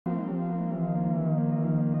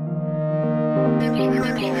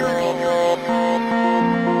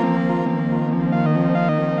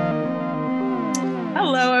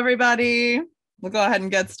Hello, everybody. We'll go ahead and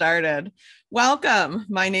get started. Welcome.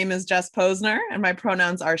 My name is Jess Posner, and my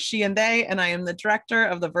pronouns are she and they, and I am the director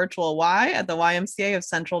of the Virtual Y at the YMCA of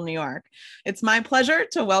Central New York. It's my pleasure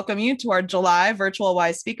to welcome you to our July Virtual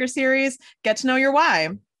Y speaker series, Get to Know Your Why.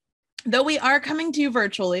 Though we are coming to you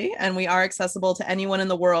virtually and we are accessible to anyone in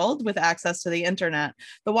the world with access to the internet,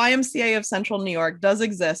 the YMCA of Central New York does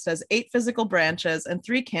exist as 8 physical branches and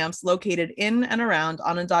 3 camps located in and around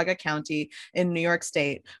Onondaga County in New York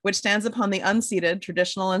State, which stands upon the unceded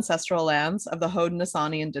traditional ancestral lands of the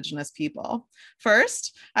Haudenosaunee indigenous people.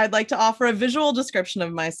 First, I'd like to offer a visual description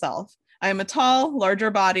of myself. I am a tall,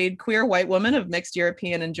 larger-bodied, queer white woman of mixed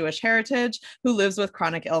European and Jewish heritage who lives with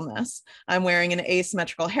chronic illness. I'm wearing an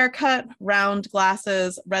asymmetrical haircut, round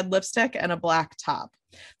glasses, red lipstick, and a black top.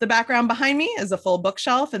 The background behind me is a full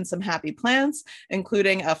bookshelf and some happy plants,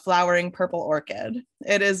 including a flowering purple orchid.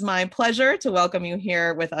 It is my pleasure to welcome you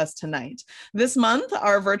here with us tonight. This month,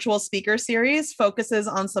 our virtual speaker series focuses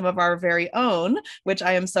on some of our very own, which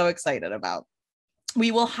I am so excited about.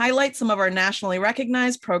 We will highlight some of our nationally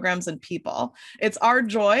recognized programs and people. It's our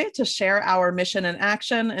joy to share our mission and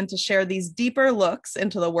action and to share these deeper looks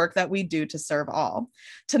into the work that we do to serve all.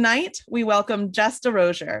 Tonight, we welcome Jess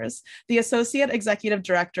DesRosiers, the Associate Executive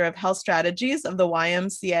Director of Health Strategies of the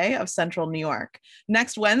YMCA of Central New York.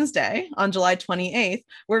 Next Wednesday, on July 28th,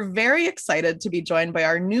 we're very excited to be joined by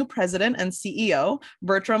our new President and CEO,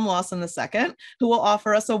 Bertram Lawson II, who will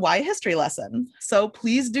offer us a Y history lesson. So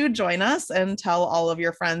please do join us and tell all of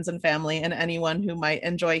your friends and family and anyone who might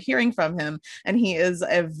enjoy hearing from him. And he is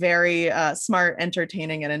a very smart,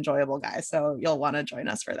 entertaining, and enjoyable guy. So you'll want to join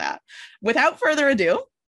us for that. Without further ado,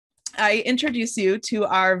 I introduce you to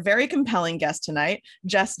our very compelling guest tonight,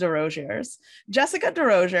 Jess DesRosiers. Jessica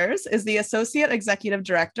DesRosiers is the Associate Executive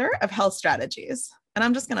Director of Health Strategies. And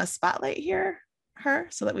I'm just going to spotlight her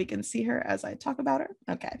so that we can see her as I talk about her.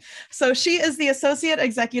 Okay, so she is the Associate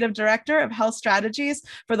Executive Director of Health Strategies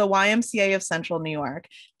for the YMCA of Central New York.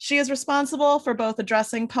 She is responsible for both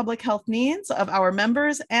addressing public health needs of our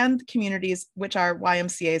members and communities which our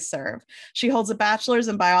YMCAs serve. She holds a bachelor's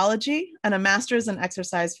in biology and a master's in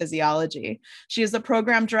exercise physiology. She is the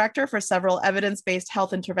program director for several evidence-based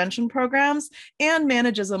health intervention programs and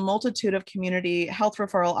manages a multitude of community health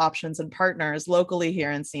referral options and partners locally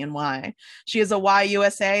here in CNY. She is a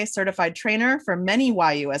YUSA certified trainer for many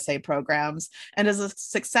YUSA programs and is a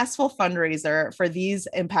successful fundraiser for these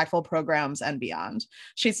impactful programs and beyond.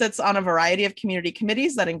 She sits on a variety of community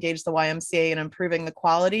committees that engage the YMCA in improving the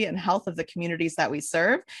quality and health of the communities that we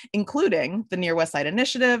serve, including the Near West Side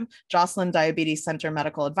Initiative, Joslin Diabetes Center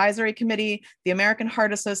Medical Advisory Committee, the American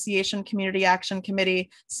Heart Association Community Action Committee,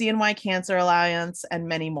 CNY Cancer Alliance, and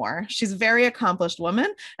many more. She's a very accomplished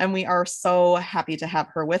woman, and we are so happy to have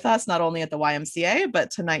her with us, not only at the YMCA, but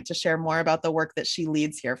tonight to share more about the work that she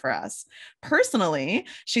leads here for us. Personally,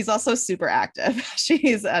 she's also super active.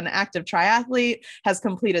 She's an active triathlete, has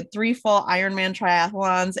completed 3 full Ironman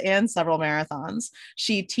triathlons and several marathons.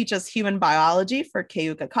 She teaches human biology for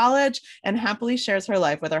Cayuga College and happily shares her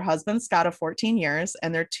life with her husband, Scott, of 14 years,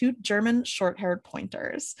 and their 2 German short-haired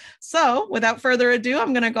pointers. So without further ado,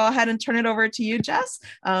 I'm going to go ahead and turn it over to you, Jess,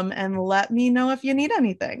 and let me know if you need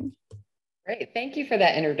anything. Great. Thank you for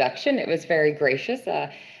that introduction. It was very gracious.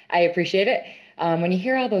 I appreciate it. When you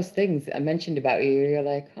hear all those things mentioned about you, you're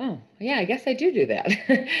like, oh, yeah, I guess I do that.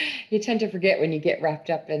 You tend to forget when you get wrapped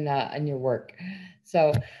up in your work.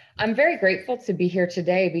 So I'm very grateful to be here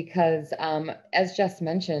today because, as Jess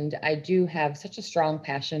mentioned, I do have such a strong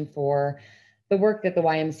passion for the work that the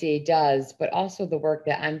YMCA does, but also the work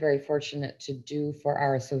that I'm very fortunate to do for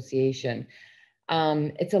our association.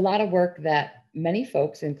 It's a lot of work that many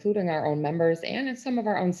folks, including our own members and some of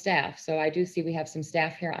our own staff. So I do see we have some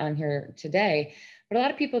staff here today, but a lot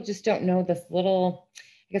of people just don't know this little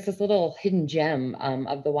hidden gem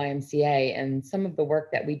of the YMCA and some of the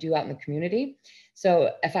work that we do out in the community.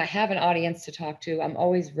 So if I have an audience to talk to, I'm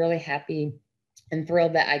always really happy and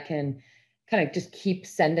thrilled that I can kind of just keep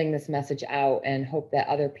sending this message out and hope that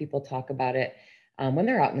other people talk about it when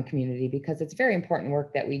they're out in the community, because it's very important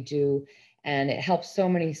work that we do. And it helps so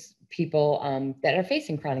many people that are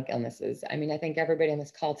facing chronic illnesses. I mean, I think everybody on this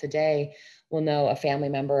call today will know a family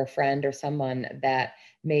member, a friend, or someone that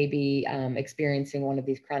may be experiencing one of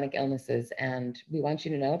these chronic illnesses. And we want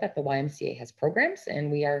you to know that the YMCA has programs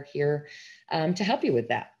and we are here to help you with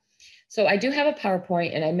that. So I do have a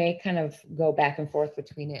PowerPoint and I may kind of go back and forth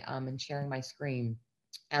between it and sharing my screen.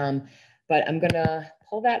 But I'm gonna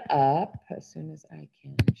pull that up as soon as I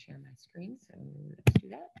can share my screen. So let's do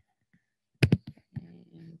that.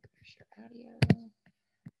 And share audio.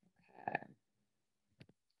 Okay.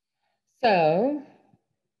 So,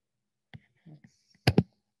 let's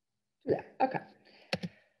do that. Okay.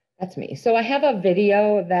 That's me. So I have a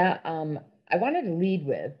video that I wanted to lead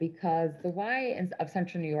with because the Y of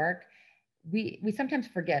Central New York, we sometimes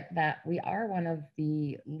forget that we are one of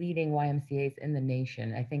the leading YMCAs in the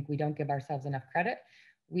nation. I think we don't give ourselves enough credit.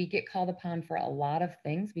 We get called upon for a lot of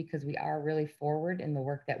things because we are really forward in the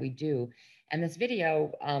work that we do. And this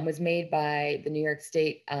video was made by the New York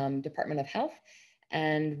State Department of Health.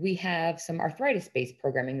 And we have some arthritis-based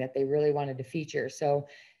programming that they really wanted to feature. So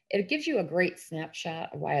it gives you a great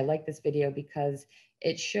snapshot of why I like this video, because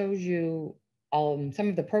it shows you some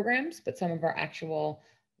of the programs, but some of our actual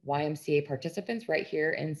YMCA participants right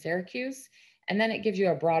here in Syracuse. And then it gives you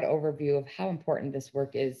a broad overview of how important this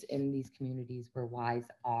work is in these communities where Ys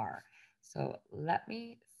are. So let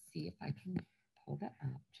me see if I can pull that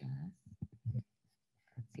up, Jess.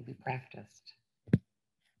 Let's see, we practiced.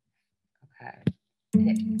 Okay.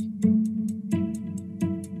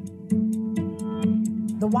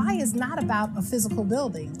 The Y is not about a physical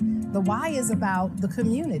building. The Y is about the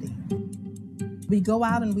community. We go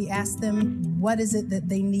out and we ask them, what is it that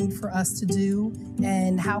they need for us to do,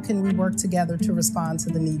 and how can we work together to respond to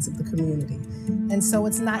the needs of the community? And so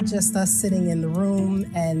it's not just us sitting in the room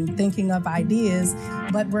and thinking of ideas,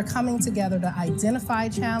 but we're coming together to identify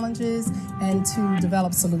challenges and to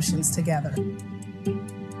develop solutions together.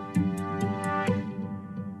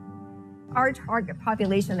 Our target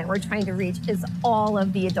population that we're trying to reach is all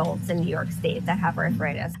of the adults in New York State that have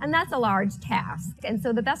arthritis. And that's a large task. And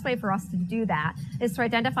so the best way for us to do that is to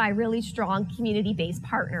identify really strong community-based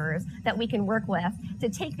partners that we can work with to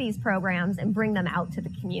take these programs and bring them out to the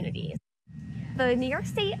communities. The New York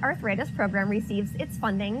State Arthritis Program receives its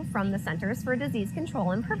funding from the Centers for Disease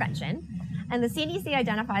Control and Prevention. And the CDC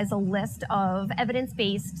identifies a list of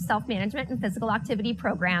evidence-based self-management and physical activity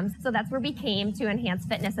programs. So that's where we came to enhance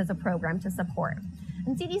fitness as a program to support.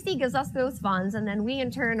 And CDC gives us those funds, and then we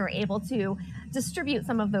in turn are able to distribute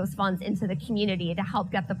some of those funds into the community to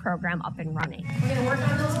help get the program up and running. We're going to work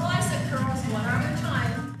on those bicep curls one arm at a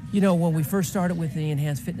time. You know, when we first started with the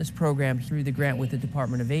Enhanced Fitness Program through the grant with the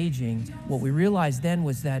Department of Aging, what we realized then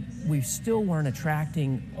was that we still weren't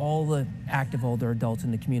attracting all the active older adults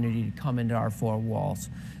in the community to come into our four walls.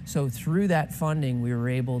 So through that funding, we were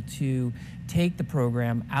able to take the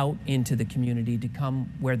program out into the community to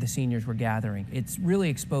come where the seniors were gathering. It's really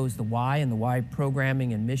exposed the Y and the Y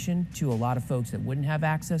programming and mission to a lot of folks that wouldn't have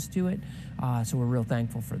access to it. So we're real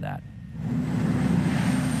thankful for that.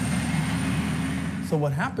 So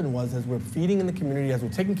what happened was, as we're feeding in the community, as we're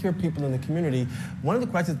taking care of people in the community, one of the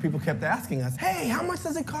questions people kept asking us, hey, how much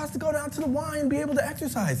does it cost to go down to the Y and be able to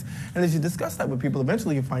exercise? And as you discuss that with people,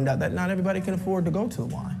 eventually you find out that not everybody can afford to go to the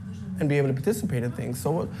Y and be able to participate in things.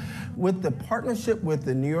 So with the partnership with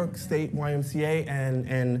the New York State YMCA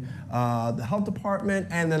and the health department,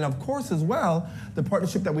 and then of course as well, the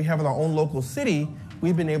partnership that we have in our own local city,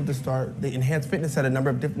 we've been able to start the enhanced fitness at a number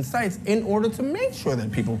of different sites in order to make sure that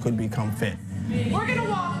people could become fit. We're going to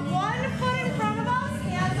walk 1 foot in front of us,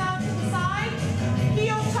 hands out to the side,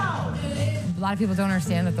 heel toe. A lot of people don't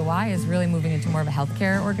understand that the Y is really moving into more of a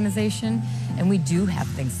healthcare organization, and we do have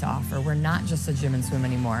things to offer. We're not just a gym and swim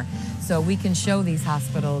anymore. So we can show these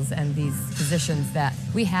hospitals and these physicians that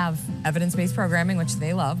we have evidence-based programming, which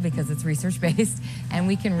they love because it's research-based, and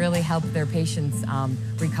we can really help their patients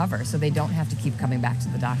recover so they don't have to keep coming back to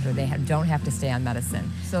the doctor. They don't have to stay on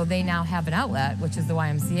medicine. So they now have an outlet, which is the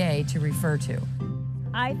YMCA, to refer to.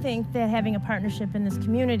 I think that having a partnership in this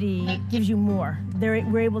community gives you more.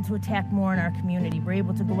 We're able to attack more in our community. We're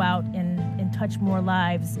able to go out and touch more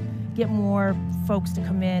lives, get more folks to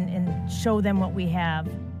come in and show them what we have.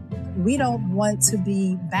 We don't want to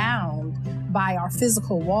be bound by our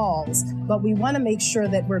physical walls, but we want to make sure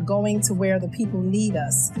that we're going to where the people need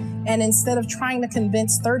us. And instead of trying to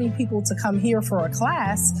convince 30 people to come here for a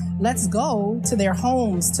class, let's go to their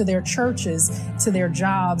homes, to their churches, to their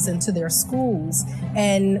jobs, and to their schools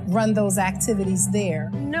and run those activities there.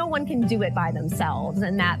 No one can do it by themselves,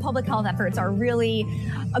 and that public health efforts are really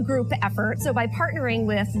a group effort. So by partnering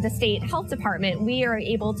with the state health department, we are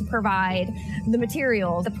able to provide the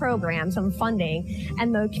materials, the programs, some funding,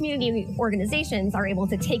 and the community organizations are able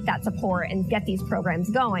to take that support and get these programs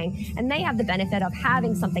going. And they have the benefit of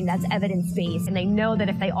having something that's evidence-based, and they know that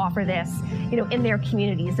if they offer this, in their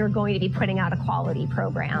communities, they're going to be putting out a quality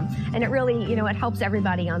program. And it really, it helps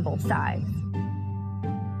everybody on both sides.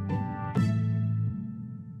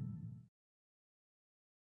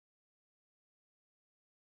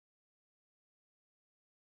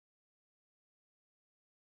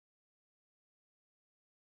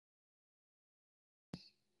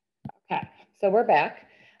 Okay, so we're back.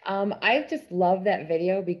 I just love that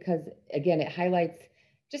video because, again, it highlights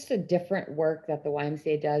just the different work that the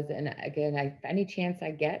YMCA does. And again, any chance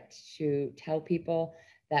I get to tell people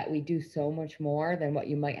that we do so much more than what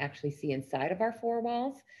you might actually see inside of our four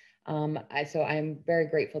walls. So I'm very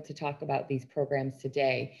grateful to talk about these programs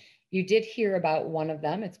today. You did hear about one of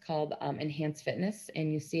them. It's called Enhanced Fitness,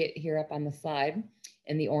 and you see it here up on the slide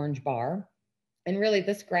in the orange bar. And really,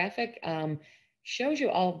 this graphic shows you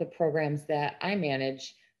all of the programs that I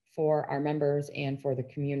manage for our members and for the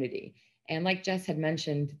community. And like Jess had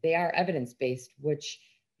mentioned, they are evidence-based, which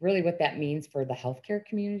really what that means for the healthcare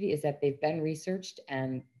community is that they've been researched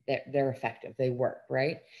and they're effective, they work,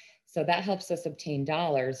 right? So that helps us obtain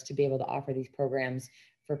dollars to be able to offer these programs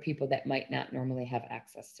for people that might not normally have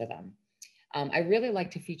access to them. I really like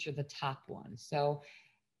to feature the top one. So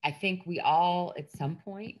I think we all at some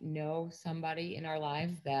point know somebody in our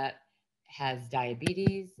lives that has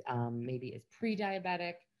diabetes, maybe is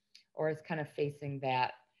pre-diabetic, or is kind of facing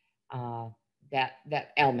that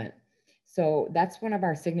ailment. So that's one of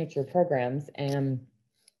our signature programs. And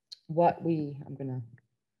I'm gonna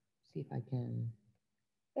see if I can,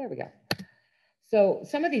 there we go. So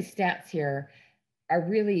some of these stats here are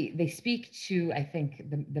really, they speak to, I think,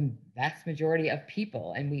 the vast majority of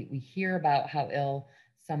people. And we hear about how ill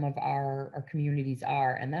some of our communities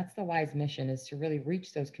are. And that's the WISE mission, is to really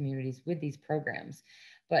reach those communities with these programs.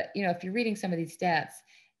 But, you know, if you're reading some of these stats,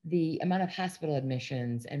 the amount of hospital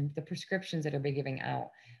admissions and the prescriptions that are being given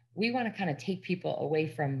out, we want to kind of take people away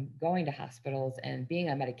from going to hospitals and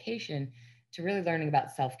being on medication to really learning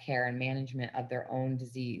about self-care and management of their own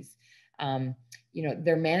disease. You know,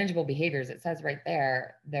 they're manageable behaviors. It says right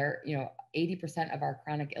there, 80% of our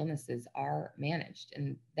chronic illnesses are managed.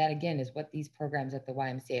 And that, again, is what these programs that the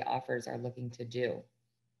YMCA offers are looking to do.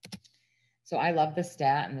 So I love this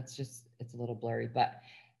stat, and it's a little blurry, but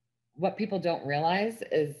what people don't realize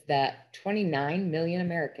is that 29 million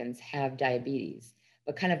Americans have diabetes,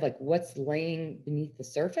 but kind of like what's laying beneath the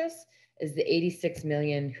surface is the 86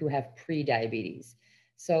 million who have pre-diabetes.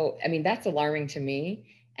 So, I mean, that's alarming to me.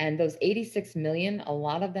 And those 86 million, a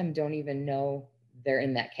lot of them don't even know they're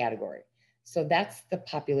in that category. So that's the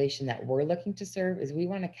population that we're looking to serve, is we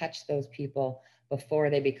want to catch those people before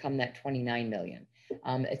they become that 29 million.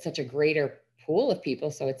 It's such a greater pool of people,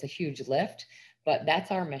 so it's a huge lift, but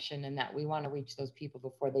that's our mission, in that we want to reach those people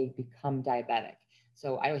before they become diabetic.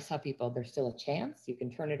 So I always tell people there's still a chance, you can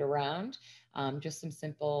turn it around. Just some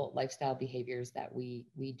simple lifestyle behaviors that we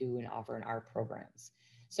do and offer in our programs.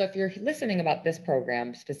 So if you're listening about this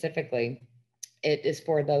program specifically, it is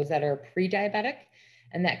for those that are pre-diabetic,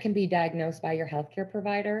 and that can be diagnosed by your healthcare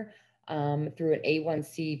provider through an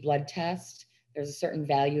A1C blood test. There's a certain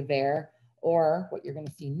value there. Or what you're going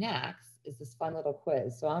to see next is this fun little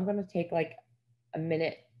quiz. So I'm going to take like a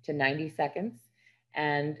minute to 90 seconds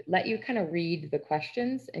and let you kind of read the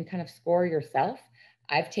questions and kind of score yourself.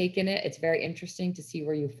 I've taken it. It's very interesting to see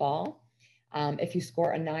where you fall. If you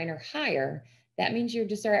score a 9 or higher, that means you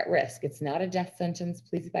just are at risk. It's not a death sentence.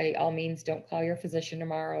 Please, by all means, don't call your physician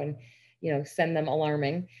tomorrow and, you know, send them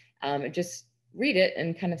alarming. Just read it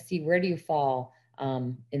and kind of see where do you fall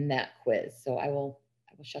in that quiz. So I will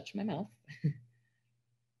shut my mouth.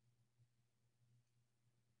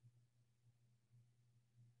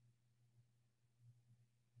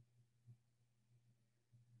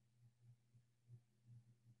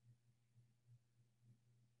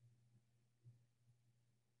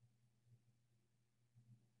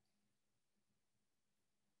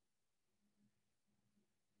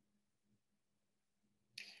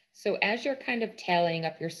 So as you're kind of tallying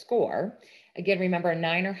up your score, again, remember a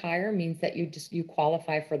 9 or higher means that you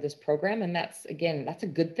qualify for this program. And that's a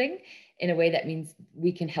good thing. In a way that means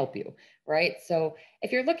we can help you, right? So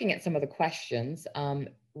if you're looking at some of the questions,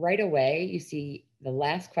 right away, you see the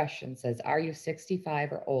last question says, are you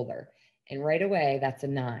 65 or older? And right away, that's a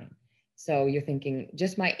 9. So you're thinking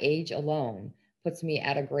just my age alone puts me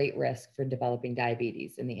at a great risk for developing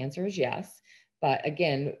diabetes. And the answer is yes. But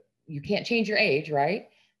again, you can't change your age, right?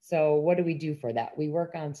 So what do we do for that? We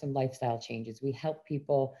work on some lifestyle changes. We help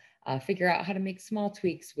people figure out how to make small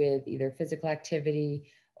tweaks with either physical activity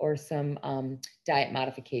or some diet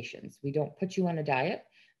modifications. We don't put you on a diet.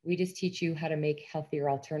 We just teach you how to make healthier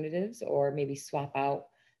alternatives, or maybe swap out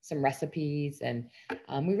some recipes, and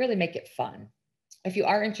we really make it fun. If you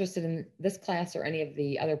are interested in this class or any of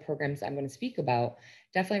the other programs I'm going to speak about,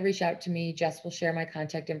 definitely reach out to me. Jess will share my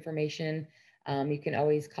contact information. You can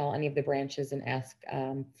always call any of the branches and ask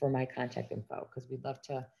for my contact info, because we'd love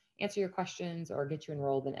to answer your questions or get you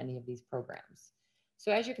enrolled in any of these programs.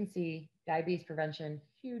 So as you can see, diabetes prevention,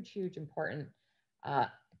 huge, huge important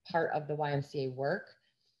part of the YMCA work.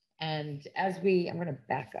 And I'm going to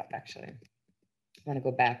back up actually. I want to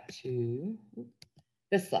go back to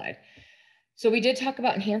this slide. So we did talk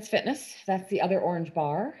about enhanced fitness. That's the other orange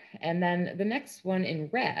bar. And then the next one in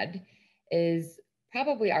red is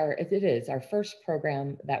probably it is our first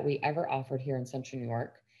program that we ever offered here in Central New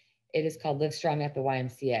York. It is called Live Strong at the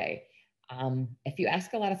YMCA. If you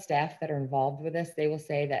ask a lot of staff that are involved with this, they will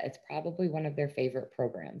say that it's probably one of their favorite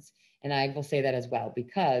programs. And I will say that as well,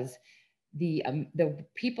 because the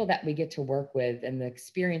people that we get to work with and the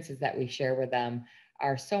experiences that we share with them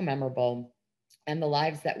are so memorable. And the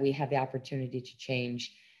lives that we have the opportunity to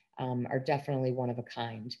change are definitely one of a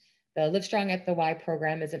kind. The Live Strong at the Y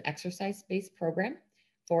program is an exercise-based program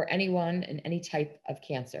for anyone and any type of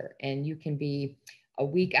cancer. And you can be a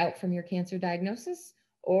week out from your cancer diagnosis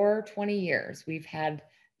or 20 years. We've had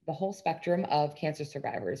the whole spectrum of cancer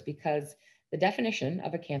survivors, because the definition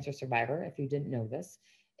of a cancer survivor, if you didn't know this,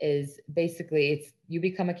 is basically you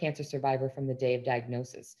become a cancer survivor from the day of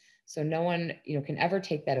diagnosis. So no one, can ever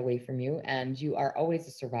take that away from you, and you are always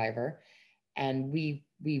a survivor. And we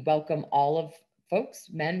welcome all of folks,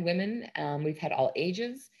 men, women. We've had all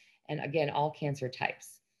ages, and again, all cancer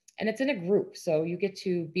types. And it's in a group, so you get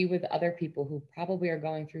to be with other people who probably are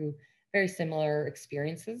going through very similar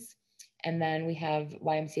experiences. And then we have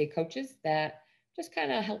YMCA coaches that just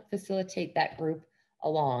kind of help facilitate that group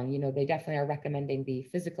along. They definitely are recommending the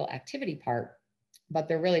physical activity part, but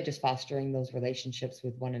they're really just fostering those relationships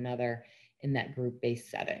with one another in that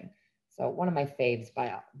group-based setting. So one of my faves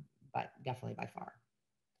but definitely by far.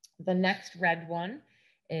 The next red one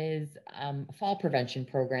is a fall prevention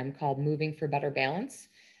program called Moving for Better Balance.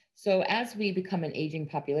 So as we become an aging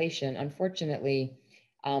population, unfortunately,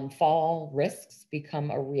 fall risks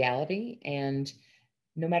become a reality. And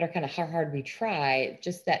no matter kind of how hard we try,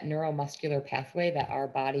 just that neuromuscular pathway that our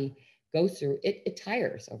body goes through, it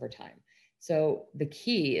tires over time. So the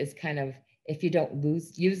key is kind of, if you don't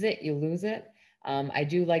use it, you lose it. I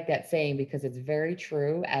do like that saying because it's very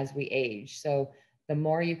true as we age. So the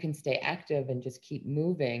more you can stay active and just keep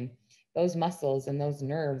moving, those muscles and those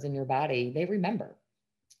nerves in your body, they remember.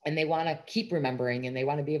 And they want to keep remembering, and they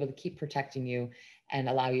want to be able to keep protecting you and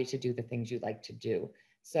allow you to do the things you like to do.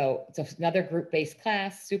 So it's another group-based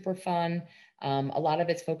class, super fun. A lot of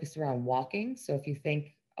it's focused around walking. So if you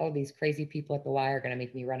think, oh, these crazy people at the Y are going to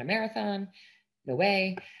make me run a marathon, no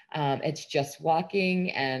way. It's just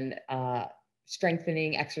walking and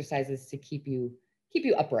strengthening exercises to keep you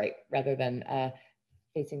upright rather than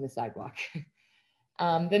facing the sidewalk.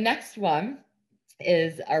 The next one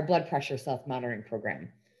is our blood pressure self-monitoring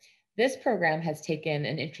program. This program has taken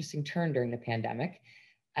an interesting turn during the pandemic.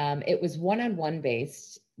 It was one-on-one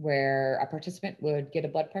based, where a participant would get a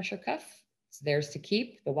blood pressure cuff. It's theirs to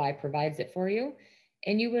keep. The Y provides it for you.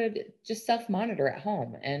 And you would just self-monitor at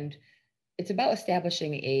home. And it's about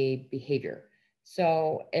establishing a behavior.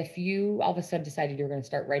 So if you all of a sudden decided you're going to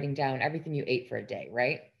start writing down everything you ate for a day,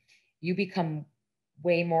 right? You become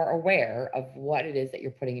way more aware of what it is that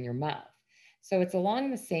you're putting in your mouth. So it's along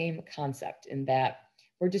the same concept in that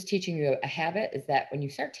we're just teaching you a habit, is that when you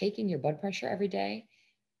start taking your blood pressure every day,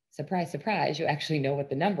 surprise, surprise, you actually know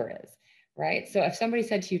what the number is, right? So if somebody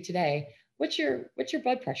said to you today, what's your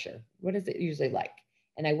blood pressure? What is it usually like?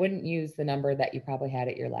 And I wouldn't use the number that you probably had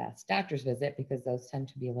at your last doctor's visit, because those tend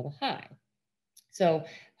to be a little high. So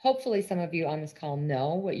hopefully some of you on this call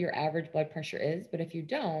know what your average blood pressure is, but if you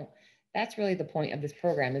don't, that's really the point of this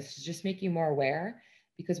program, is to just make you more aware,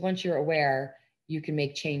 because once you're aware, you can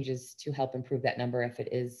make changes to help improve that number if it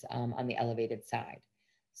is on the elevated side.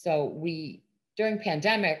 So during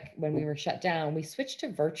pandemic, when we were shut down, we switched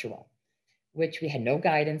to virtual, which we had no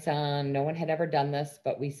guidance on. No one had ever done this,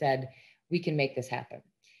 but we said, we can make this happen.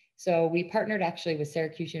 So we partnered actually with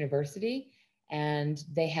Syracuse University, and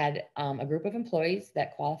they had a group of employees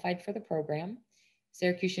that qualified for the program.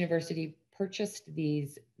 Syracuse University purchased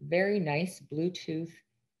these very nice Bluetooth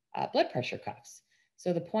blood pressure cuffs.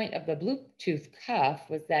 So the point of the Bluetooth cuff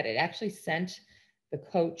was that it actually sent the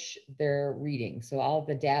coach their reading. So all of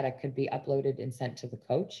the data could be uploaded and sent to the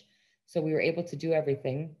coach. So we were able to do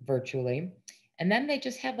everything virtually. And then they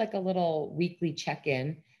just had like a little weekly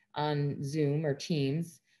check-in on Zoom or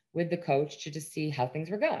Teams with the coach to just see how things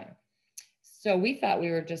were going. So we thought we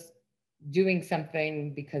were just doing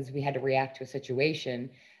something because we had to react to a situation.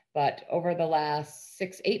 But over the last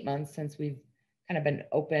 6-8 months, since we've kind of been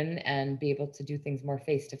open and be able to do things more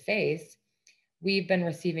face-to-face, we've been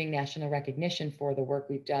receiving national recognition for the work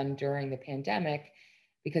we've done during the pandemic,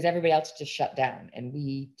 because everybody else just shut down and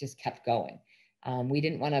we just kept going. We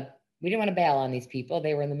didn't want to bail on these people.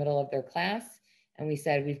 They were in the middle of their class, and we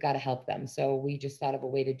said, we've got to help them. So we just thought of a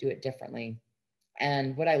way to do it differently.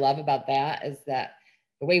 And what I love about that is that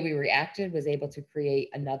the way we reacted was able to create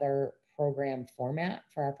another program format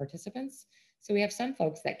for our participants. So we have some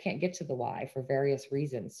folks that can't get to the Y for various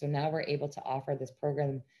reasons. So now we're able to offer this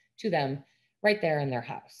program to them right there in their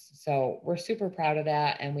house. So we're super proud of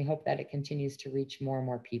that, and we hope that it continues to reach more and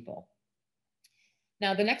more people.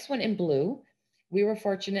 Now, the next one in blue, we were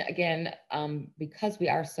fortunate again, because we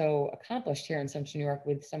are so accomplished here in Central New York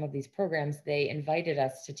with some of these programs, they invited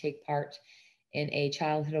us to take part in a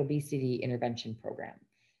childhood obesity intervention program.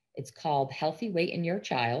 It's called Healthy Weight in Your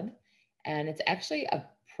Child, and it's actually a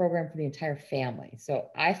program for the entire family. So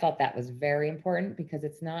I felt that was very important because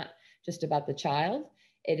it's not just about the child.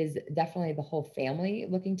 It is definitely the whole family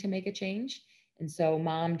looking to make a change. And so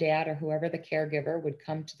mom, dad, or whoever the caregiver would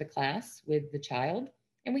come to the class with the child.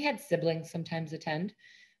 And we had siblings sometimes attend,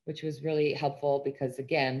 which was really helpful because,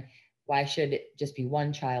 again, why should it just be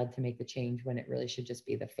one child to make the change when it really should just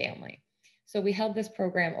be the family? So we held this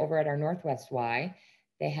program over at our Northwest Y.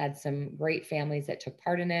 They had some great families that took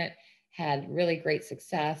part in it, had really great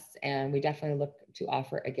success, and we definitely look to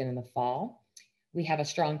offer it again in the fall. We have a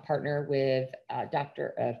strong partner with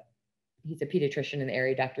he's a pediatrician in the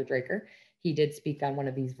area, Dr. Draker. He did speak on one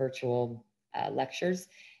of these virtual lectures,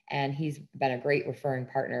 and he's been a great referring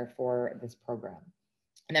partner for this program.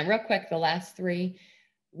 And then real quick, the last three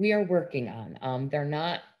we are working on. They're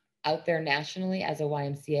not out there nationally as a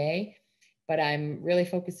YMCA, but I'm really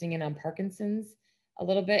focusing in on Parkinson's a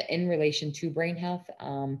little bit in relation to brain health.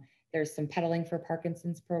 There's some pedaling for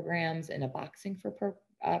Parkinson's programs and a boxing for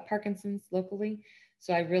Parkinson's locally.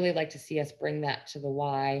 So I'd really like to see us bring that to the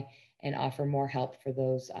Y and offer more help for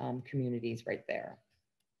those communities right there.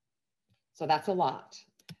 So that's a lot.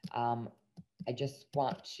 I just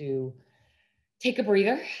want to take a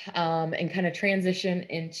breather and kind of transition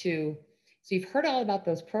into, so you've heard all about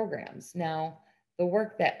those programs. Now, the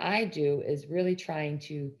work that I do is really trying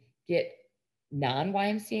to get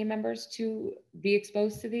non-YMCA members to be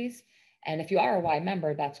exposed to these. And if you are a Y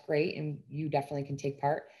member, that's great, and you definitely can take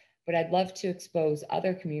part. But I'd love to expose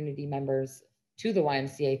other community members to the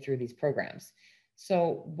YMCA through these programs.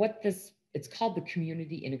 So it's called the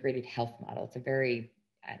Community Integrated Health Model. It's a very,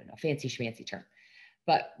 I don't know, fancy schmancy term.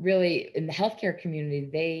 But really, in the healthcare community,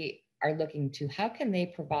 they are looking to how can they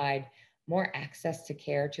provide more access to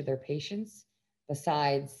care to their patients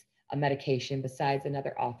besides a medication, besides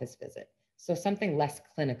another office visit. So something less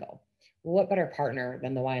clinical. Well, what better partner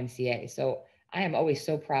than the YMCA? So I am always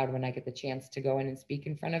so proud when I get the chance to go in and speak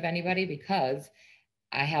in front of anybody because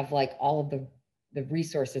I have like all of the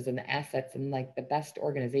resources and the assets and like the best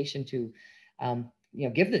organization to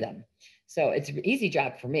give to them. So it's an easy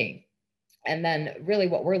job for me. And then really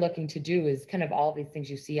what we're looking to do is kind of all these things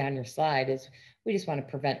you see on your slide is we just want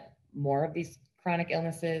to prevent more of these chronic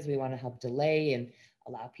illnesses. We want to help delay and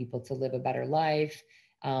allow people to live a better life.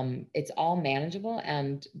 It's all manageable,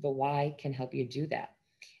 and the Y can help you do that.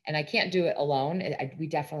 And I can't do it alone. We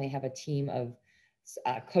definitely have a team of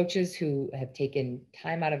coaches who have taken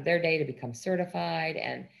time out of their day to become certified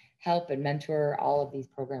and help and mentor all of these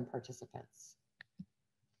program participants.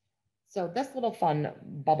 So this little fun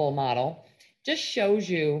bubble model just shows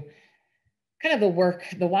you kind of the work.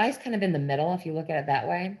 The Y is kind of in the middle if you look at it that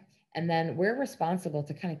way. And then we're responsible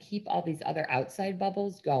to kind of keep all these other outside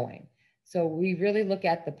bubbles going. So we really look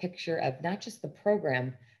at the picture of not just the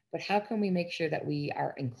program, but how can we make sure that we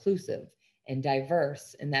are inclusive and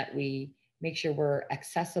diverse and that we make sure we're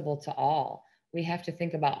accessible to all. We have to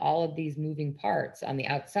think about all of these moving parts on the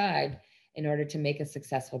outside in order to make a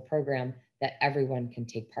successful program that everyone can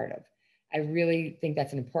take part of. I really think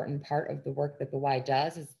that's an important part of the work that the Y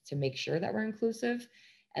does is to make sure that we're inclusive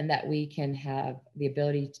and that we can have the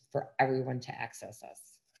ability for everyone to access us.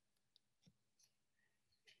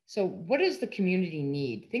 So what does the community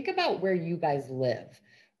need? Think about where you guys live,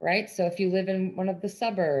 right? So if you live in one of the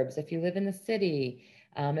suburbs, if you live in the city,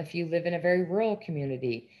 if you live in a very rural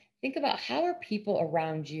community, think about how are people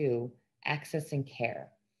around you accessing care?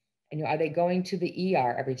 And are they going to the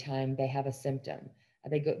ER every time they have a symptom? Are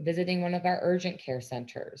they visiting one of our urgent care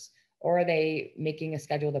centers? Or are they making a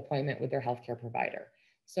scheduled appointment with their healthcare provider?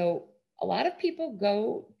 So a lot of people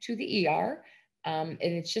go to the ER, and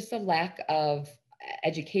it's just a lack of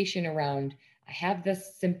education around, I have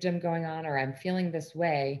this symptom going on, or I'm feeling this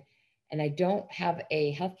way, and I don't have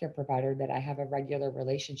a healthcare provider that I have a regular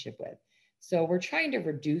relationship with. So we're trying to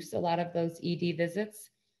reduce a lot of those ED visits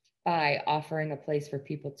by offering a place for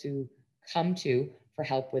people to come to for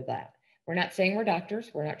help with that. We're not saying we're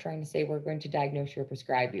doctors. We're not trying to say we're going to diagnose you or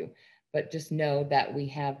prescribe you, but just know that we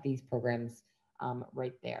have these programs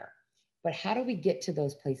right there. But how do we get to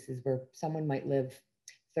those places where someone might live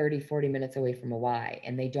 30, 40 minutes away from a Y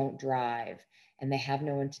and they don't drive and they have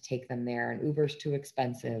no one to take them there, and Uber's too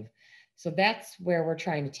expensive. So that's where we're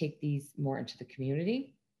trying to take these more into the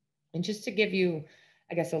community. And just to give you,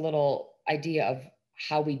 I guess, a little idea of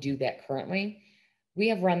how we do that currently, we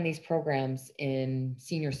have run these programs in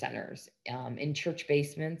senior centers, in church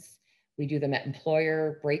basements. We do them at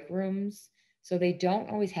employer break rooms. So they don't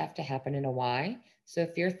always have to happen in a Y. So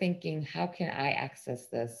if you're thinking, how can I access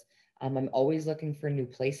this? I'm always looking for new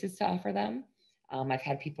places to offer them. I've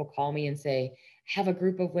had people call me and say, I have a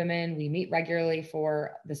group of women, we meet regularly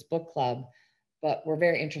for this book club, but we're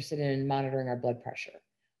very interested in monitoring our blood pressure.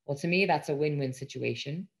 Well, to me, that's a win-win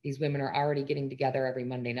situation. These women are already getting together every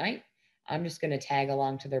Monday night. I'm just going to tag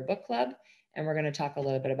along to their book club, and we're going to talk a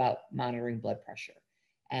little bit about monitoring blood pressure.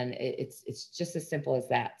 And it's just as simple as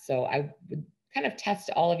that. So I would kind of test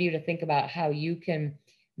all of you to think about how you can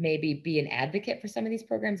maybe be an advocate for some of these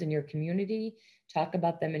programs in your community, talk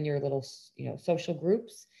about them in your little, social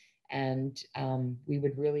groups. And we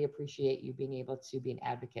would really appreciate you being able to be an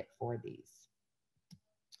advocate for these.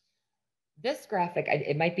 This graphic,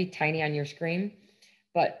 it might be tiny on your screen,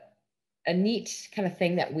 but a neat kind of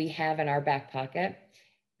thing that we have in our back pocket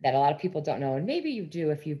that a lot of people don't know, and maybe you do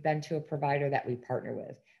if you've been to a provider that we partner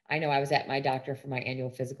with. I know I was at my doctor for my annual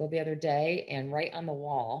physical the other day, and right on the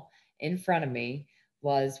wall in front of me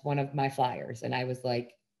was one of my flyers. And I was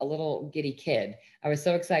like a little giddy kid. I was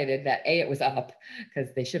so excited that it was up,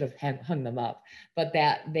 because they should have hung them up, but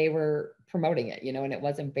that they were promoting it, and it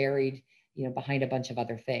wasn't buried, behind a bunch of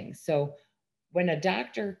other things. So when a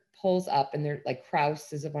doctor pulls up, and they're like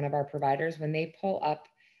Kraus is one of our providers, when they pull up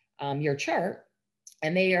your chart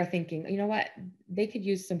and they are thinking, you know what, they could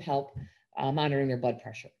use some help monitoring their blood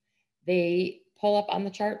pressure. They pull up on the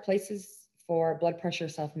chart places for blood pressure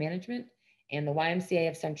self-management, and the YMCA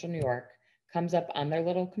of Central New York comes up on their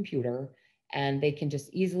little computer, and they can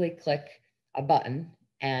just easily click a button,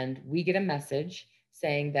 and we get a message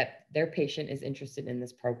saying that their patient is interested in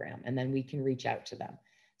this program, and then we can reach out to them.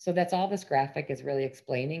 So that's all this graphic is really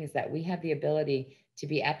explaining, is that we have the ability to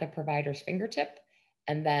be at the provider's fingertip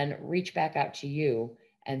and then reach back out to you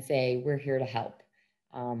and say, we're here to help.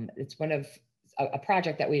 It's one of a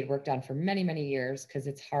project that we had worked on for many, many years, because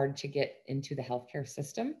it's hard to get into the healthcare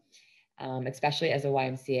system, especially as a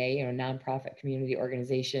YMCA, nonprofit community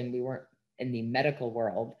organization. We weren't in the medical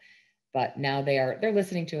world, but now they're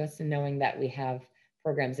listening to us and knowing that we have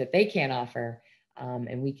programs that they can offer,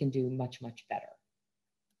 and we can do much, much better.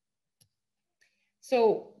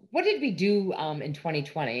 So what did we do in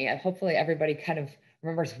 2020? Hopefully everybody kind of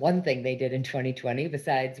remembers one thing they did in 2020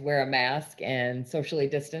 besides wear a mask and socially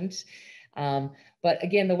distance. But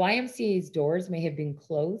again, the YMCA's doors may have been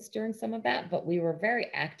closed during some of that, but we were very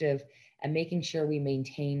active at making sure we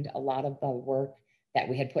maintained a lot of the work that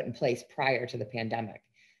we had put in place prior to the pandemic.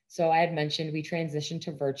 So I had mentioned we transitioned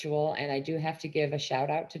to virtual, and I do have to give a shout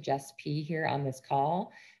out to Jess P here on this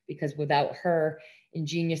call, because without her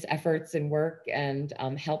ingenious efforts and work and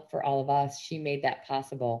help for all of us, she made that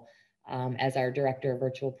possible as our director of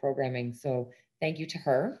virtual programming. So thank you to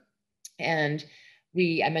her. And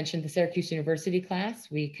I mentioned the Syracuse University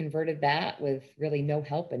class. We converted that with really no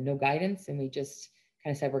help and no guidance. And we just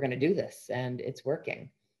kind of said, we're going to do this, and it's working.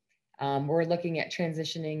 We're looking at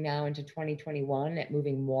transitioning now into 2021 at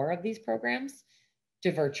moving more of these programs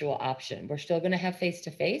to virtual option. We're still going to have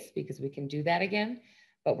face-to-face because we can do that again,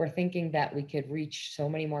 but we're thinking that we could reach so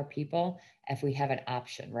many more people if we have an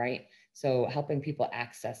option, right? So helping people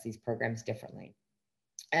access these programs differently.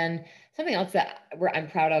 And something else that I'm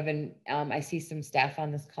proud of, and I see some staff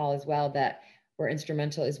on this call as well that were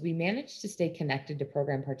instrumental, is we managed to stay connected to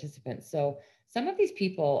program participants. So some of these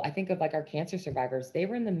people, I think of like our cancer survivors, they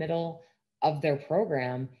were in the middle of their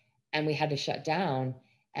program and we had to shut down,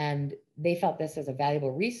 and they felt this as a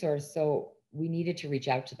valuable resource. So we needed to reach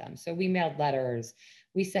out to them. So we mailed letters,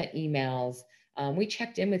 we sent emails, we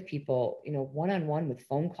checked in with people, one-on-one with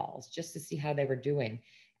phone calls just to see how they were doing.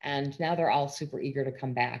 And now they're all super eager to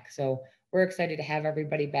come back. So we're excited to have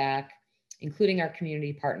everybody back, including our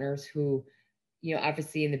community partners who,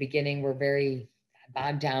 obviously in the beginning were very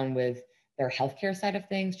bogged down with their healthcare side of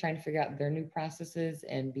things, trying to figure out their new processes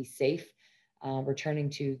and be safe, returning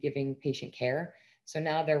to giving patient care. So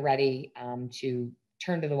now they're ready to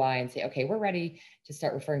turn to the Y and say, okay, we're ready to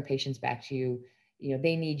start referring patients back to you.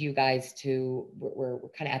 They need you guys we're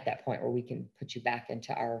kind of at that point where we can put you back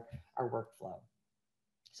into our workflow.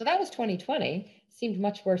 So that was 2020. Seemed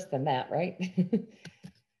much worse than that, right?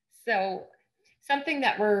 So something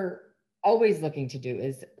that we're always looking to do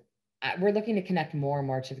is we're looking to connect more and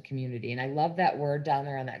more to the community. And I love that word down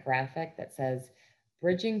there on that graphic that says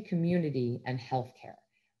bridging community and healthcare.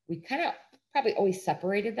 We kind of probably always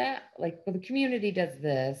separated that. Like, well, the community does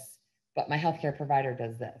this, but my healthcare provider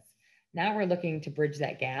does this. Now we're looking to bridge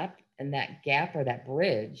that gap, and that gap or that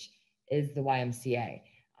bridge is the YMCA.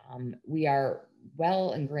 We are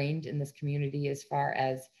well ingrained in this community as far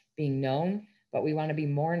as being known, but we want to be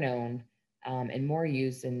more known and more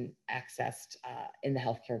used and accessed in the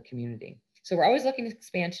healthcare community. So we're always looking to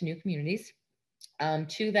expand to new communities.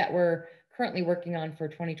 Two that we're currently working on for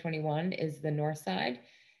 2021 is the North Side.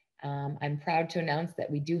 I'm proud to announce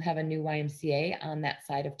that we do have a new YMCA on that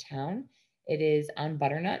side of town. It is on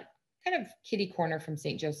Butternut, kind of kitty corner from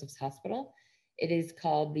St. Joseph's Hospital. It is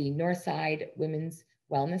called the Northside Women's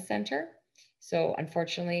Wellness Center. So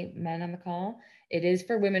unfortunately, men on the call, it is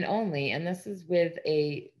for women only, and this is with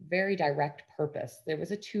a very direct purpose. There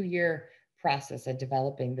was a 2-year process of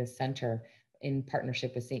developing this center in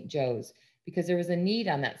partnership with St. Joe's, because there was a need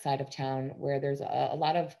on that side of town where there's a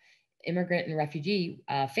lot of immigrant and refugee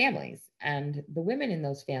families, and the women in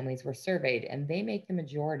those families were surveyed, and they make the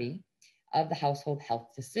majority of the household health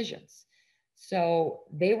decisions. So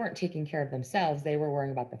they weren't taking care of themselves, they were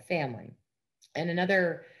worrying about the family. And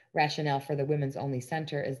another rationale for the Women's Only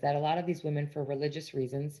Center is that a lot of these women, for religious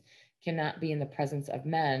reasons, cannot be in the presence of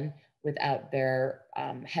men without their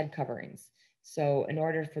head coverings. So in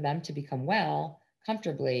order for them to become well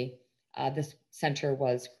comfortably, this center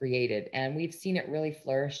was created. And we've seen it really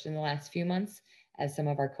flourish in the last few months as some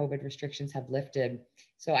of our COVID restrictions have lifted.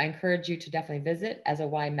 So I encourage you to definitely visit. As a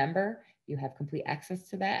Y member, you have complete access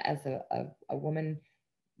to that as a woman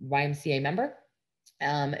YMCA member.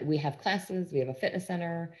 We have classes, we have a fitness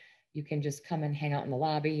center. You can just come and hang out in the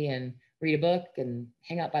lobby and read a book and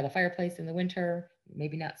hang out by the fireplace in the winter.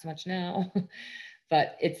 Maybe not so much now,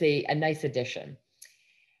 but it's a nice addition.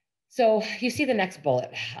 So you see the next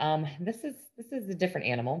bullet. This is a different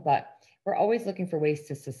animal, but we're always looking for ways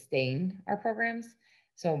to sustain our programs.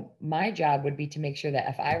 So my job would be to make sure that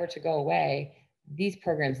if I were to go away, these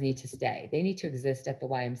programs need to stay. They need to exist at the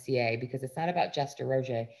YMCA, because it's not about Jess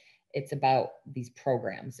DesRosiers. It's about these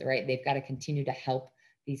programs, right? They've got to continue to help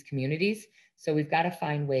these communities. So we've got to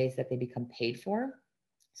find ways that they become paid for.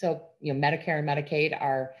 So, Medicare and Medicaid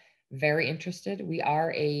are very interested. We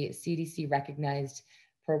are a CDC recognized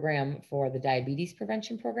program for the diabetes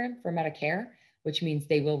prevention program for Medicare, which means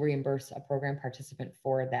they will reimburse a program participant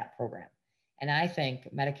for that program. And I think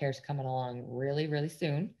Medicare is coming along really, really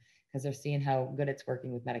soon, because they're seeing how good it's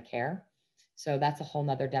working with Medicare. So that's a whole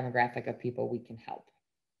nother demographic of people we can help.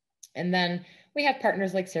 And then we have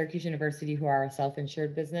partners like Syracuse University, who are a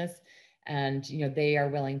self-insured business, and they are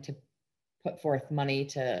willing to put forth money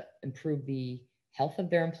to improve the health of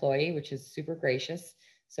their employee, which is super gracious.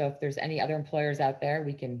 So if there's any other employers out there,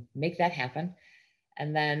 we can make that happen.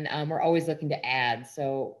 And then we're always looking to add.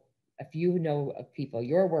 So if you know of people,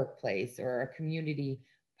 your workplace or a community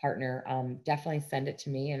partner, definitely send it to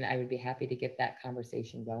me, and I would be happy to get that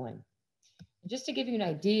conversation going. Just to give you an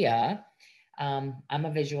idea, I'm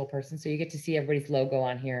a visual person, so you get to see everybody's logo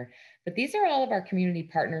on here. But these are all of our community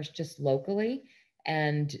partners just locally,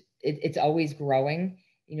 and it's always growing.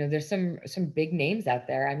 There's some big names out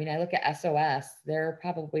there. I mean, I look at SOS. They're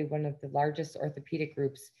probably one of the largest orthopedic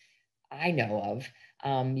groups I know of.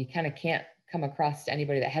 You kind of can't come across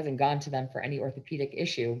anybody that hasn't gone to them for any orthopedic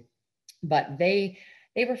issue. But they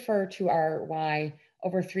refer to our Y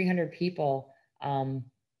over 300 people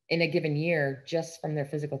in a given year just from their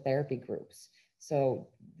physical therapy groups. So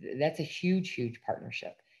that's a huge, huge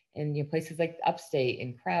partnership. And places like Upstate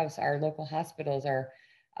and Krause, our local hospitals are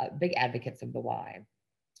big advocates of the Y.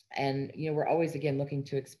 And we're always, again, looking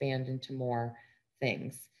to expand into more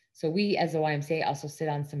things. So we, as the YMCA, also sit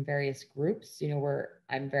on some various groups.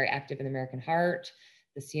 I'm very active in the American Heart,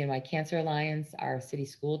 the CNY Cancer Alliance, our city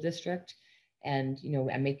school district. And,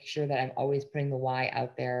 I make sure that I'm always putting the Y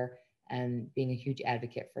out there and being a huge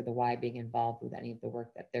advocate for the Y being involved with any of the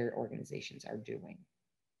work that their organizations are doing.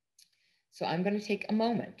 So I'm going to take a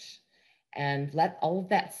moment and let all of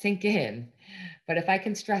that sink in. But if I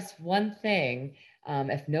can stress one thing,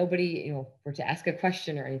 if nobody were to ask a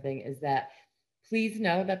question or anything, is that please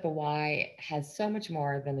know that the Y has so much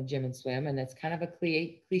more than a gym and swim. And it's kind of a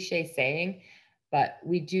cliche saying, but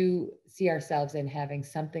we do see ourselves in having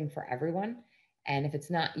something for everyone. And if it's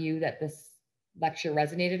not you that this lecture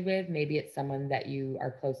resonated with, maybe it's someone that you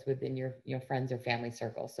are close with in your friends or family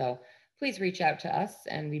circle. So please reach out to us,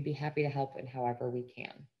 and we'd be happy to help in however we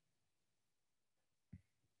can.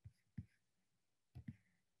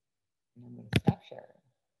 And I'm going to stop sharing.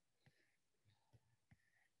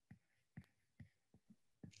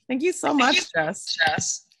 Thank you so much,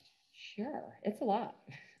 Jess. Sure, it's a lot.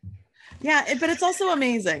 Yeah, but it's also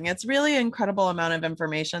amazing. It's really incredible amount of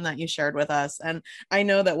information that you shared with us. And I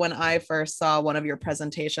know that when I first saw one of your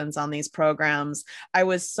presentations on these programs, I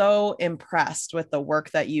was so impressed with the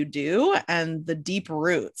work that you do and the deep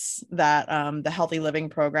roots that the healthy living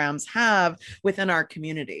programs have within our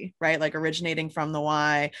community, right? Like originating from the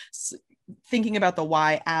Y, thinking about the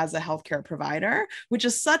why as a healthcare provider, which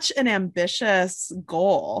is such an ambitious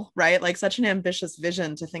goal, right? Like such an ambitious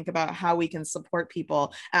vision to think about how we can support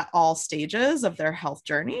people at all stages of their health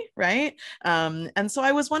journey, right? And so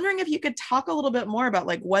I was wondering if you could talk a little bit more about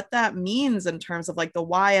like what that means in terms of like the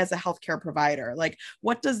why as a healthcare provider. Like,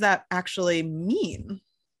 what does that actually mean?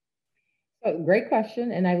 Oh, great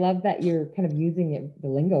question. And I love that you're kind of using it, the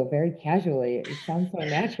lingo very casually. It sounds so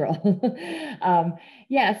natural.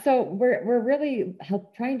 Yeah, so we're really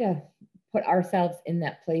trying to put ourselves in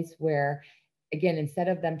that place where, again, instead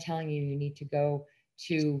of them telling you you need to go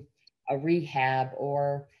to a rehab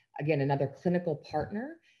or, again, another clinical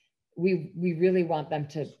partner, we really want them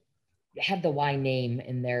to have the Y name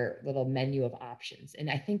in their little menu of options. And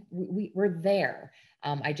I think we're there.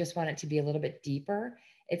 I just want it to be a little bit deeper.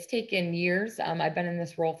 It's taken years. I've been in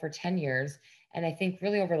this role for 10 years. And I think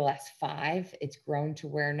really over the last 5, it's grown to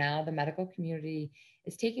where now the medical community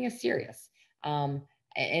is taking us serious. And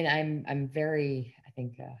I'm very, I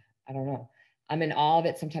think, I don't know, I'm in awe of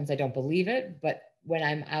it. Sometimes I don't believe it, but when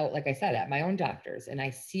I'm out, like I said, at my own doctor's and I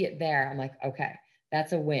see it there, I'm like, okay,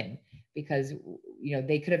 that's a win, because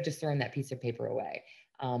they could have just thrown that piece of paper away.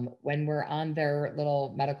 When we're on their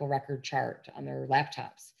little medical record chart on their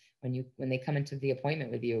laptops, when they come into the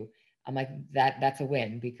appointment with you, I'm like, that's a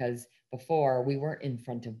win, because before we weren't in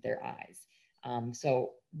front of their eyes.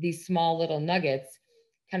 So these small little nuggets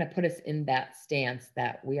kind of put us in that stance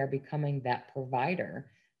that we are becoming that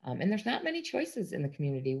provider. And there's not many choices in the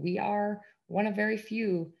community. We are one of very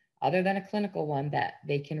few, other than a clinical one, that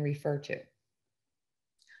they can refer to.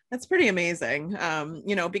 That's pretty amazing,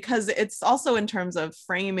 because it's also in terms of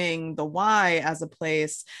framing the Y as a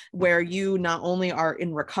place where you not only are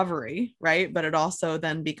in recovery, right, but it also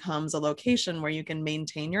then becomes a location where you can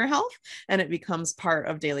maintain your health and it becomes part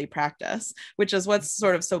of daily practice, which is what's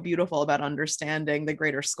sort of so beautiful about understanding the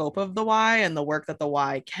greater scope of the Y and the work that the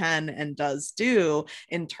Y can and does do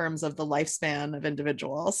in terms of the lifespan of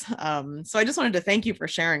individuals. So I just wanted to thank you for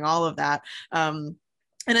sharing all of that.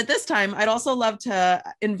 And at this time, I'd also love to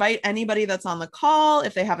invite anybody that's on the call,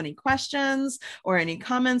 if they have any questions or any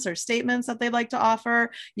comments or statements that they'd like to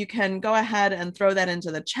offer, you can go ahead and throw that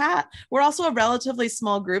into the chat. We're also a relatively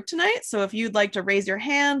small group tonight, so if you'd like to raise your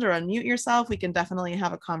hand or unmute yourself, we can definitely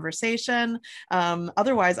have a conversation.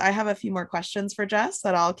 Otherwise, I have a few more questions for Jess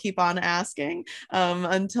that I'll keep on asking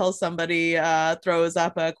until somebody throws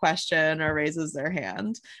up a question or raises their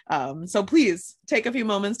hand. So please take a few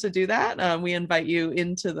moments to do that. We invite you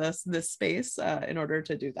into this space in order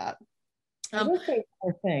to do that. I will say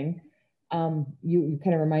one more thing. You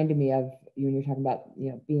kind of reminded me of you when you're talking about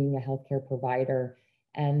being a healthcare provider,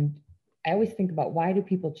 and I always think about, why do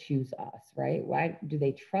people choose us, right? Why do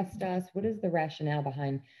they trust us? What is the rationale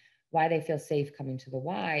behind why they feel safe coming to the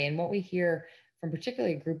Y? And what we hear from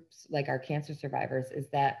particularly groups like our cancer survivors is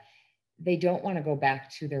that they don't want to go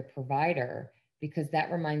back to their provider, because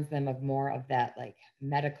that reminds them of more of that like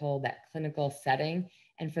medical, that clinical setting.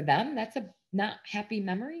 And for them, that's a not happy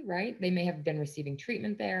memory, right? They may have been receiving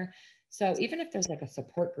treatment there. So even if there's like a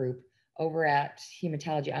support group over at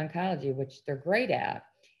hematology oncology, which they're great at,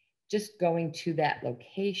 just going to that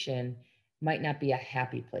location might not be a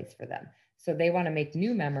happy place for them. So they want to make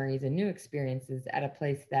new memories and new experiences at a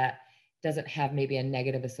place that doesn't have maybe a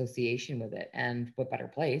negative association with it. And what better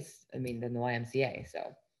place, than the YMCA.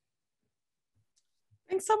 So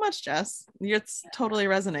thanks so much, Jess. It totally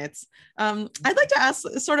resonates. I'd like to ask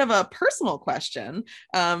sort of a personal question,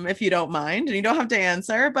 if you don't mind, and you don't have to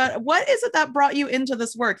answer, but what is it that brought you into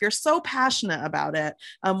this work? You're so passionate about it.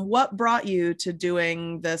 What brought you to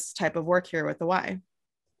doing this type of work here with the Y?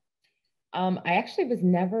 I actually was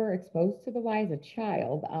never exposed to the Y as a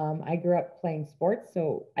child. I grew up playing sports,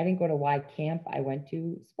 so I didn't go to Y camp. I went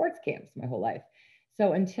to sports camps my whole life.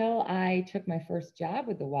 So until I took my first job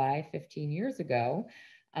with the Y 15 years ago,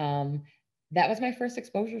 that was my first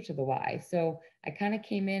exposure to the Y. So I kind of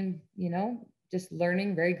came in, just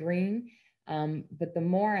learning, very green. But the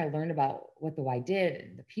more I learned about what the Y did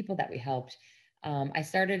and the people that we helped, I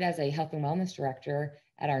started as a health and wellness director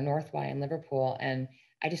at our North Y in Liverpool, and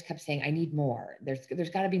I just kept saying, I need more. There's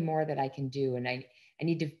got to be more that I can do, and I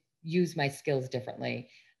need to use my skills differently.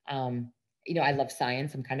 I love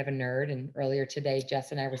science. I'm kind of a nerd. And earlier today,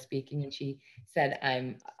 Jess and I were speaking, and she said,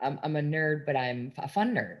 I'm a nerd, but I'm a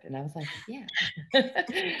fun nerd. And I was like, yeah,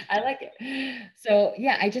 I like it. So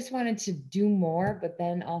yeah, I just wanted to do more. But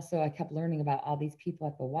then also I kept learning about all these people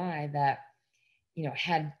at the Y that,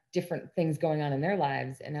 had different things going on in their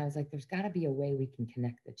lives. And I was like, there's got to be a way we can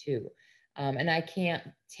connect the two. And I can't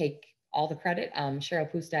take all the credit.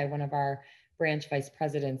 Cheryl Pustai, one of our branch vice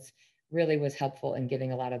presidents, really was helpful in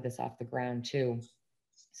getting a lot of this off the ground too.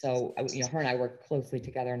 So, her and I work closely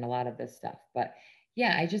together in a lot of this stuff. But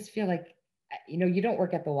yeah, I just feel like, you don't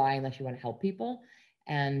work at the Y unless you want to help people.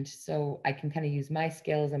 And so I can kind of use my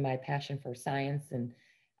skills and my passion for science and,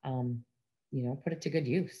 put it to good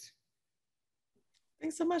use.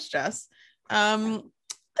 Thanks so much, Jess.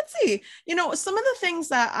 Let's see, some of the things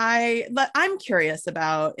that I'm curious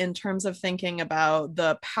about in terms of thinking about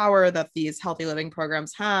the power that these healthy living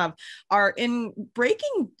programs have are in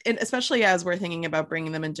breaking, especially as we're thinking about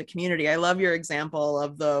bringing them into community. I love your example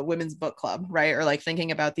of the women's book club, right? Or like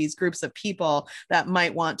thinking about these groups of people that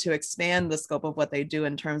might want to expand the scope of what they do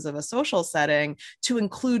in terms of a social setting to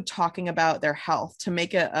include talking about their health, to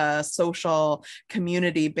make it a social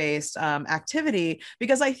community-based activity,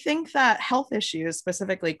 because I think that health issues,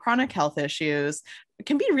 specifically chronic health issues,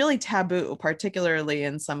 can be really taboo, particularly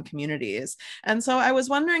in some communities. And so I was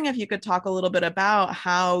wondering if you could talk a little bit about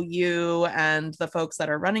how you and the folks that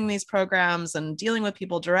are running these programs and dealing with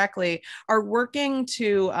people directly are working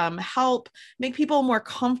to help make people more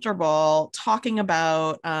comfortable talking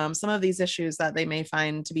about some of these issues that they may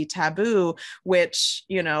find to be taboo, which,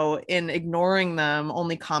 in ignoring them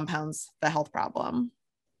only compounds the health problem.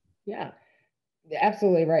 Yeah,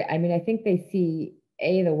 absolutely right. I mean, I think they see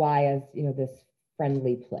the Y as, this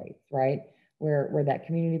friendly place, right? Where that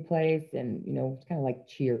community place, and, it's kind of like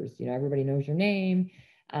Cheers, everybody knows your name.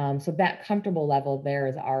 So that comfortable level there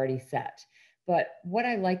is already set. But what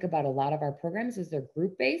I like about a lot of our programs is they're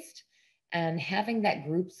group-based, and having that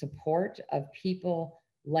group support of people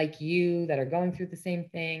like you that are going through the same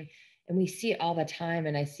thing. And we see it all the time.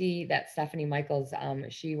 And I see that Stephanie Michaels,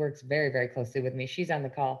 she works very, very closely with me. She's on the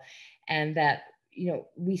call. And that,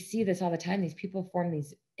 we see this all the time. These people form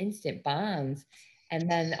these instant bonds.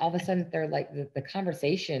 And then all of a sudden they're like, the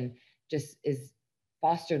conversation just is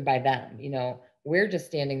fostered by them. We're just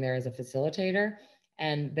standing there as a facilitator,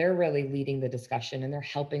 and they're really leading the discussion, and they're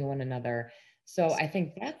helping one another. So I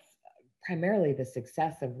think that's primarily the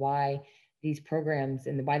success of why these programs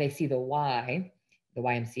and why they see the Y, the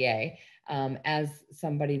YMCA, as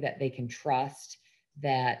somebody that they can trust,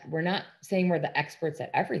 that we're not saying we're the experts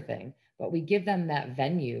at everything, but we give them that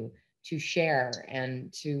venue to share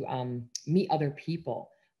and to meet other people.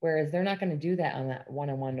 Whereas they're not going to do that on that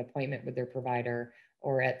one-on-one appointment with their provider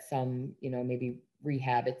or at some, maybe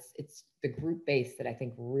rehab. It's the group base that I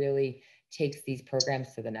think really takes these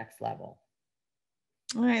programs to the next level.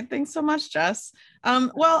 All right. Thanks so much, Jess.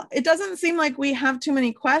 Well, it doesn't seem like we have too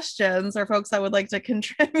many questions or folks that would like to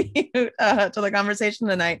contribute to the conversation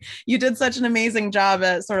tonight. You did such an amazing job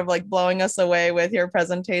at sort of like blowing us away with your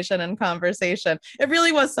presentation and conversation. It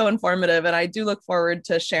really was so informative. And I do look forward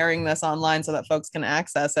to sharing this online so that folks can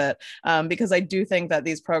access it, because I do think that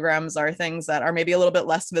these programs are things that are maybe a little bit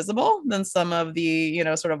less visible than some of the,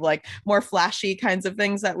 sort of like more flashy kinds of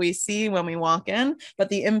things that we see when we walk in, but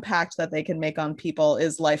the impact that they can make on people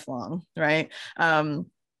is lifelong, right?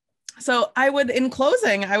 So in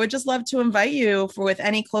closing, I would just love to invite you with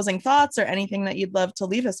any closing thoughts or anything that you'd love to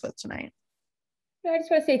leave us with tonight. I just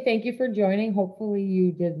want to say thank you for joining. Hopefully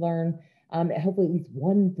you did learn, hopefully at least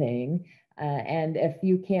one thing. And if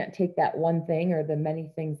you can't take that one thing or the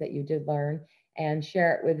many things that you did learn and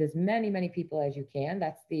share it with as many people as you can,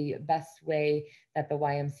 that's the best way that the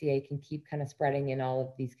YMCA can keep kind of spreading in all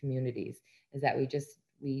of these communities, is that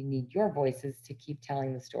we need your voices to keep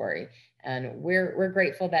telling the story. And we're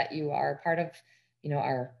grateful that you are part of,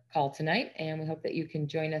 our call tonight, and we hope that you can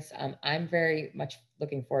join us. I'm very much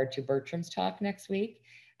looking forward to Bertram's talk next week.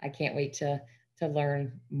 I can't wait to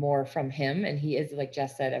learn more from him. And he is, like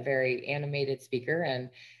Jess said, a very animated speaker,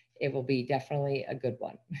 and it will be definitely a good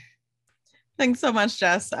one. Thanks so much,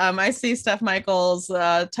 Jess. I see Steph Michaels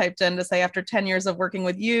typed in to say, after 10 years of working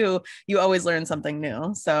with you, you always learn something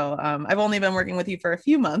new. So I've only been working with you for a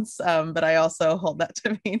few months, but I also hold that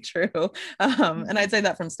to be true. And I'd say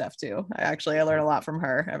that from Steph too. I learn a lot from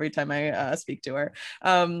her every time I speak to her.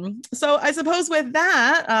 So I suppose with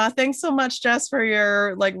that, thanks so much, Jess, for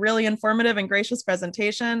your really informative and gracious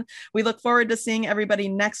presentation. We look forward to seeing everybody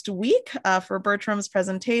next week for Bertram's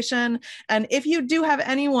presentation. And if you do have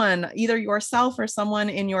anyone, either yourself yourself or someone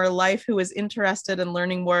in your life who is interested in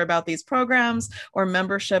learning more about these programs or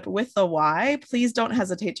membership with the Y, please don't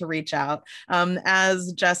hesitate to reach out.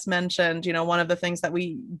 As Jess mentioned, one of the things that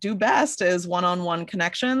we do best is one-on-one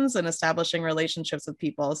connections and establishing relationships with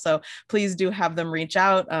people. So please do have them reach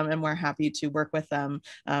out, and we're happy to work with them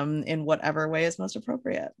in whatever way is most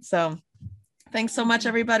appropriate. So thanks so much,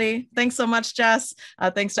 everybody. Thanks so much, Jess.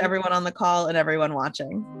 Thanks to everyone on the call and everyone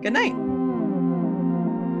watching. Good night.